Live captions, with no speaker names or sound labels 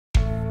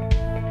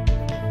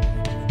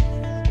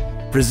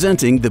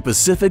Presenting the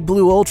Pacific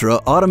Blue Ultra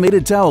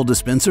Automated Towel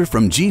Dispenser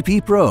from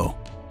GP Pro.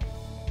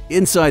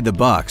 Inside the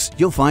box,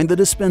 you'll find the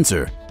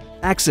dispenser,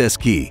 access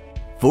key,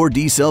 4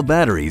 D-cell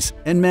batteries,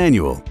 and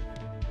manual.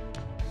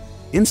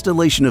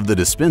 Installation of the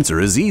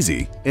dispenser is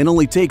easy and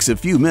only takes a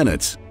few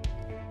minutes.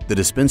 The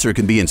dispenser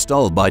can be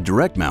installed by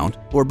direct mount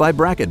or by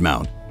bracket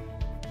mount.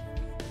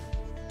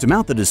 To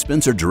mount the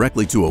dispenser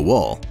directly to a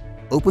wall,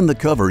 open the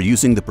cover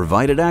using the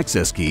provided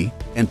access key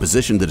and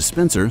position the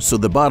dispenser so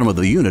the bottom of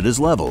the unit is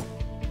level.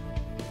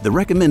 The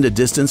recommended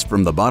distance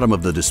from the bottom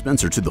of the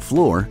dispenser to the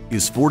floor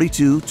is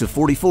 42 to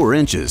 44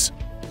 inches.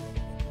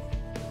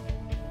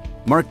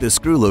 Mark the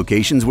screw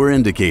locations where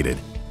indicated.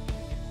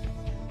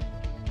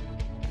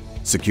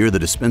 Secure the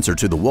dispenser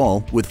to the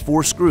wall with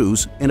 4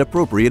 screws and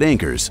appropriate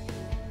anchors.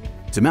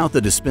 To mount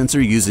the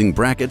dispenser using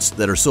brackets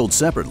that are sold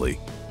separately,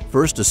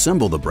 first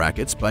assemble the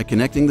brackets by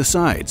connecting the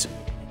sides.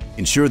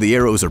 Ensure the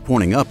arrows are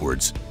pointing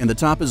upwards and the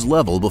top is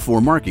level before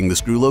marking the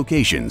screw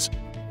locations.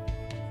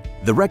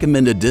 The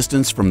recommended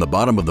distance from the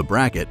bottom of the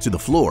bracket to the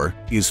floor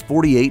is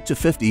 48 to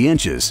 50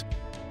 inches.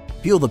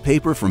 Peel the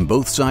paper from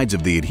both sides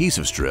of the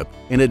adhesive strip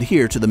and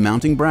adhere to the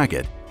mounting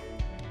bracket.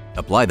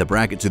 Apply the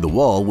bracket to the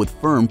wall with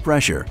firm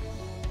pressure.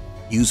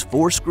 Use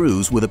 4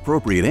 screws with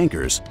appropriate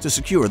anchors to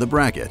secure the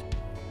bracket.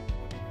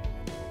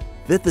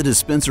 Fit the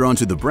dispenser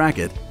onto the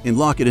bracket and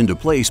lock it into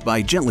place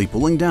by gently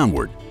pulling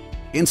downward.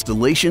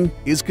 Installation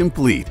is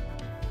complete.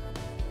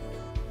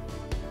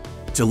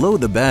 To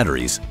load the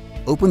batteries,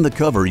 open the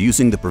cover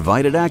using the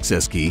provided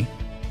access key.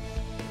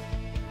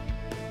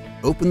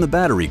 Open the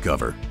battery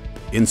cover.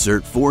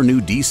 Insert 4 new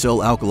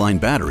D-cell alkaline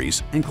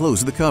batteries and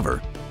close the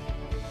cover.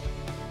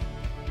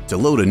 To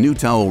load a new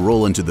towel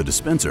roll into the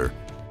dispenser,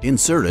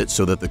 insert it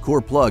so that the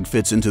core plug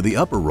fits into the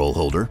upper roll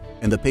holder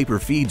and the paper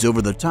feeds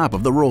over the top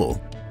of the roll.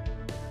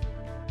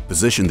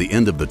 Position the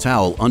end of the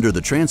towel under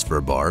the transfer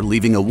bar,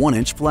 leaving a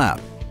 1-inch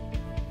flap.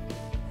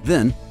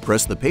 Then,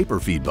 press the paper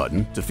feed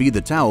button to feed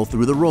the towel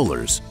through the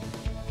rollers.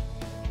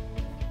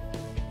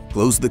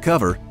 Close the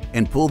cover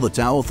and pull the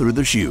towel through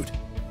the chute.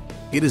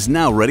 It is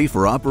now ready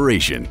for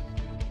operation.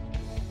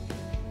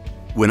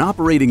 When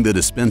operating the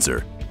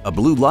dispenser, a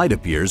blue light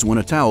appears when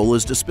a towel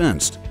is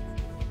dispensed.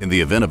 In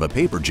the event of a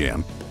paper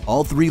jam,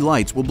 all 3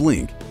 lights will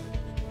blink.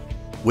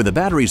 When the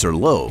batteries are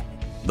low,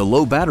 the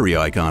low battery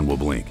icon will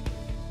blink.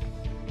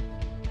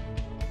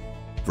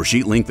 For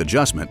sheet length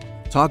adjustment,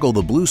 toggle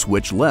the blue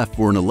switch left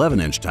for an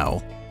 11-inch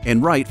towel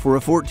and right for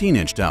a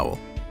 14-inch towel.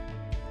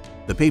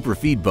 The paper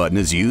feed button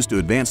is used to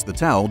advance the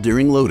towel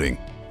during loading.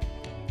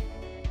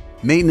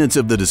 Maintenance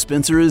of the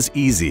dispenser is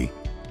easy.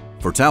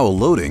 For towel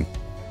loading,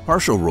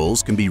 partial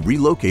rolls can be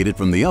relocated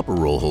from the upper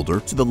roll holder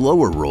to the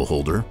lower roll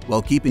holder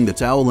while keeping the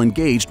towel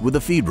engaged with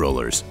the feed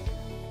rollers.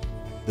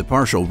 The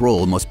partial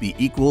roll must be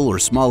equal or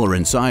smaller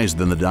in size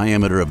than the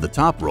diameter of the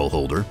top roll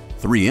holder,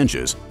 3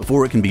 inches,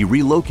 before it can be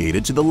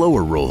relocated to the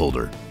lower roll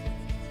holder.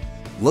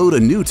 Load a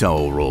new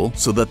towel roll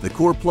so that the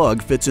core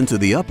plug fits into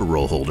the upper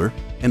roll holder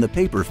and the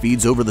paper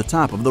feeds over the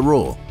top of the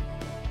roll.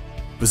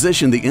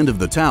 Position the end of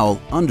the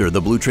towel under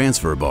the blue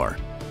transfer bar.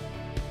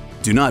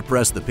 Do not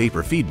press the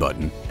paper feed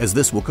button, as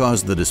this will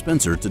cause the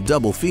dispenser to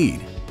double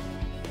feed.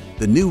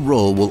 The new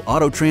roll will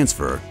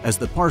auto-transfer as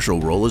the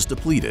partial roll is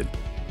depleted.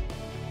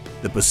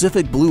 The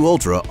Pacific Blue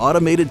Ultra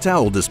Automated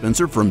Towel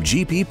Dispenser from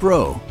GP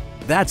Pro.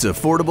 That's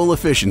affordable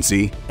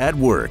efficiency at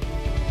work.